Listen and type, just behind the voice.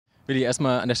Willi,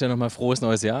 erstmal an der Stelle nochmal frohes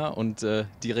neues Jahr und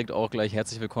direkt auch gleich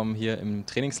herzlich willkommen hier im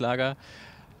Trainingslager.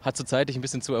 Hast du Zeit, dich ein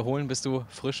bisschen zu erholen? Bist du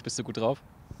frisch? Bist du gut drauf?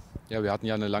 Ja, wir hatten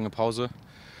ja eine lange Pause.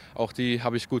 Auch die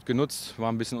habe ich gut genutzt,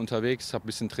 war ein bisschen unterwegs, habe ein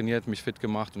bisschen trainiert, mich fit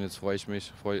gemacht und jetzt freue ich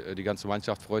mich. Die ganze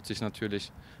Mannschaft freut sich natürlich,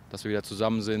 dass wir wieder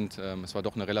zusammen sind. Es war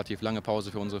doch eine relativ lange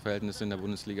Pause für unsere Verhältnisse in der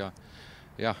Bundesliga.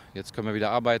 Ja, jetzt können wir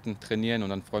wieder arbeiten, trainieren und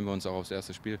dann freuen wir uns auch aufs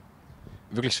erste Spiel.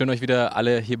 Wirklich schön, euch wieder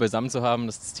alle hier beisammen zu haben,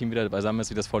 dass das Team wieder beisammen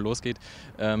ist, wie das voll losgeht.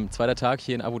 Zweiter Tag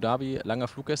hier in Abu Dhabi, langer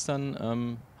Flug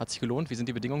gestern. Hat sich gelohnt? Wie sind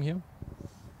die Bedingungen hier?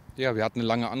 Ja, wir hatten eine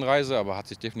lange Anreise, aber hat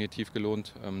sich definitiv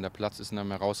gelohnt. Der Platz ist in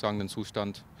einem herausragenden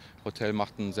Zustand. Hotel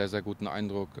macht einen sehr, sehr guten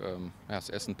Eindruck. Ja, das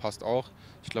Essen passt auch.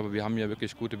 Ich glaube, wir haben hier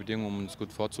wirklich gute Bedingungen, um uns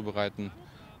gut vorzubereiten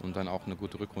und dann auch eine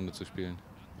gute Rückrunde zu spielen.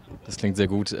 Das klingt sehr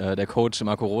gut. Der Coach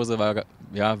Marco Rose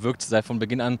wirkt seit von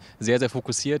Beginn an sehr, sehr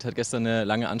fokussiert, hat gestern eine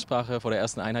lange Ansprache vor der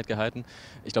ersten Einheit gehalten.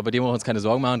 Ich glaube, bei dir müssen wir uns keine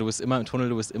Sorgen machen. Du bist immer im Tunnel,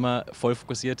 du bist immer voll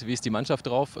fokussiert. Wie ist die Mannschaft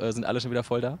drauf? Sind alle schon wieder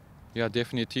voll da? Ja,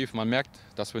 definitiv. Man merkt,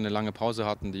 dass wir eine lange Pause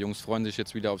hatten. Die Jungs freuen sich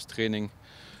jetzt wieder aufs Training.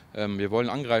 Wir wollen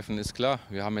angreifen, ist klar.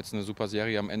 Wir haben jetzt eine super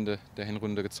Serie am Ende der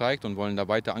Hinrunde gezeigt und wollen da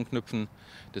weiter anknüpfen.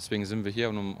 Deswegen sind wir hier,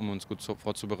 um uns gut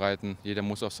vorzubereiten. Jeder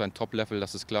muss auf sein Top-Level,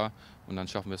 das ist klar. Und dann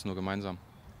schaffen wir es nur gemeinsam.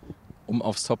 Um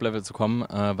aufs Top-Level zu kommen,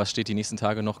 was steht die nächsten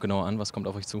Tage noch genau an? Was kommt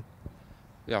auf euch zu?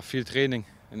 Ja, viel Training.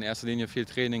 In erster Linie viel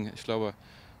Training. Ich glaube,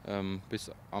 bis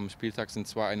am Spieltag sind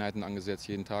 2 Einheiten angesetzt,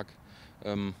 jeden Tag.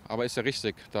 Aber ist ja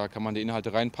richtig, da kann man die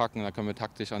Inhalte reinpacken, da können wir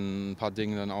taktisch an ein paar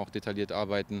Dingen dann auch detailliert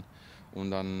arbeiten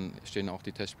und dann stehen auch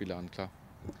die Testspiele an, klar.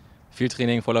 Viel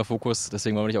Training, voller Fokus,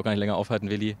 deswegen wollen wir dich auch gar nicht länger aufhalten,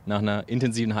 Willi. Nach einer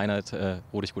intensiven Einheit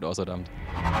ruh dich gut aus heute Abend.